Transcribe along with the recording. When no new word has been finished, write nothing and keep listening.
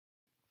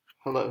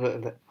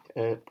Hello,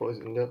 boys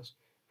and girls.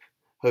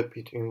 Hope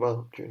you're doing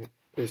well during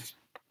this,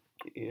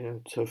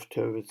 tough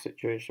COVID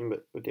situation,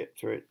 but we'll get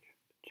through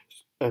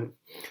it.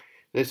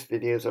 This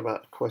video is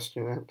about a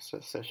question and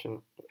answer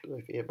session.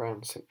 Olivia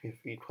Brown sent me a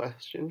few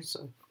questions,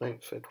 so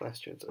thanks for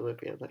questions,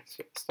 Olivia. Let's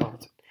get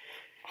started.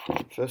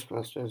 First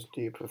question is: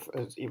 do you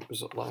prefer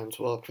zebras or lions?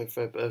 Well, I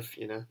prefer both.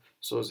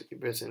 Saw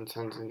zebras in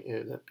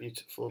Tanzania. They're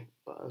beautiful,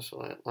 but I also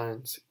like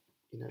lions.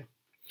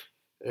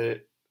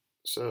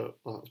 So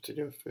I'll have to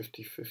do a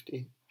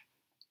 50-50.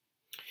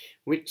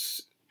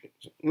 Which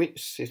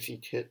city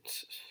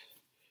kit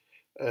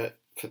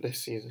for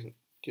this season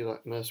do you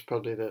like most?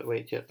 Probably the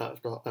away kit that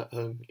I've got at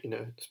home.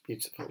 It's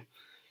beautiful.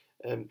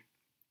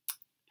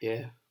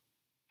 Yeah,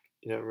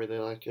 really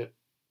like it.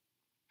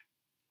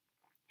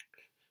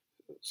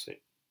 Let's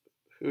see.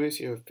 Who is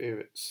your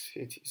favourite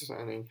City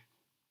signing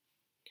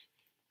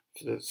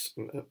for this?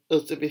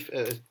 To be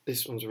fair,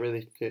 this one's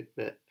really good,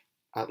 but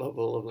I love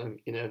all of them.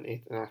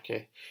 Nathan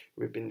Ake,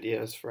 Ruben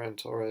Diaz, Ferran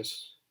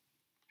Torres.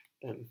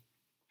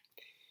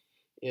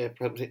 Yeah,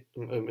 probably at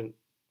the moment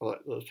I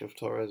like Lucho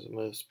Torres the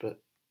most,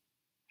 but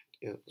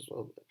yeah, as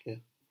well.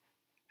 But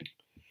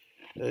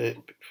yeah.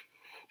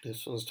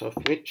 This one's tough.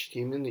 Which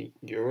team in the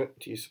Europe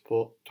do you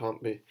support?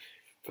 Can't be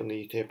from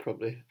the UK,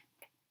 probably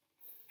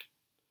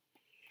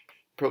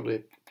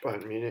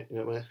Bayern Munich in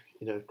a way.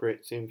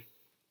 Great team.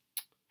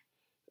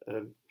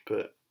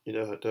 But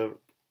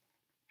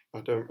I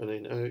don't really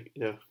know.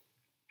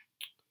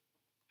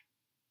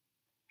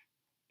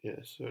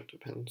 Yeah, so it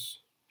depends.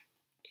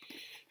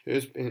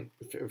 Who's been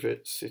your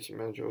favourite City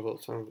manager of all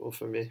time? Well,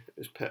 for me, it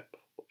was Pep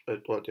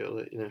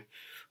Guardiola.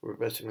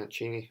 Roberto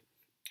Mancini.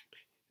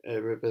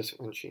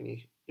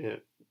 Yeah.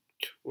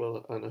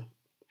 Well, I know.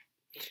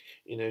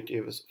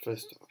 It was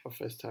our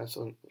first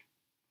title in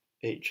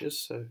ages.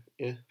 So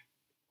yeah.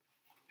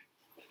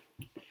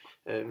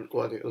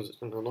 Guardiola's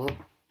done a lot,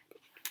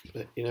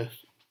 but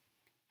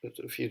there's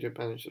a few good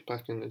managers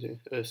back in the day.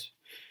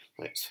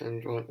 Like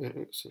Sven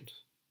Eriksson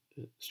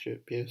and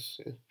Stuart Pearce,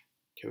 yeah,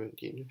 Kevin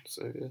Keegan.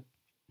 So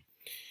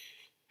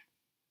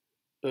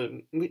yeah.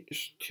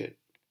 Which kit,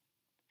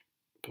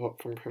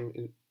 apart from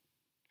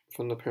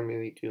the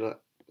Premier League, do you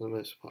like the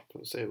most? Apart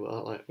from say, well,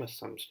 I like West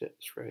Ham's kit.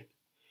 It's great.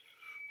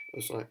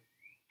 It's like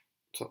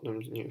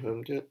Tottenham's new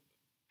home kit.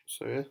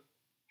 So yeah.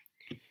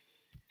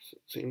 So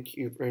thank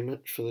you very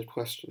much for the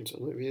questions,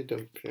 Olivia.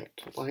 Don't forget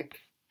to like,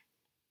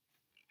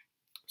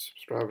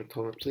 subscribe, and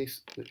comment,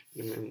 please. Give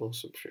me more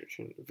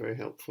subscription. Very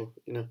helpful.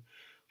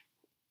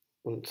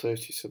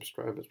 130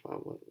 subscribers, but I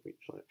want to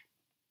reach like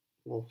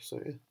more. So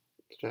yeah,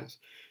 it's jazz.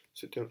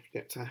 So don't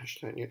forget to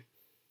hashtag it.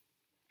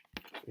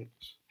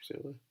 Thanks. See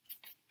you later.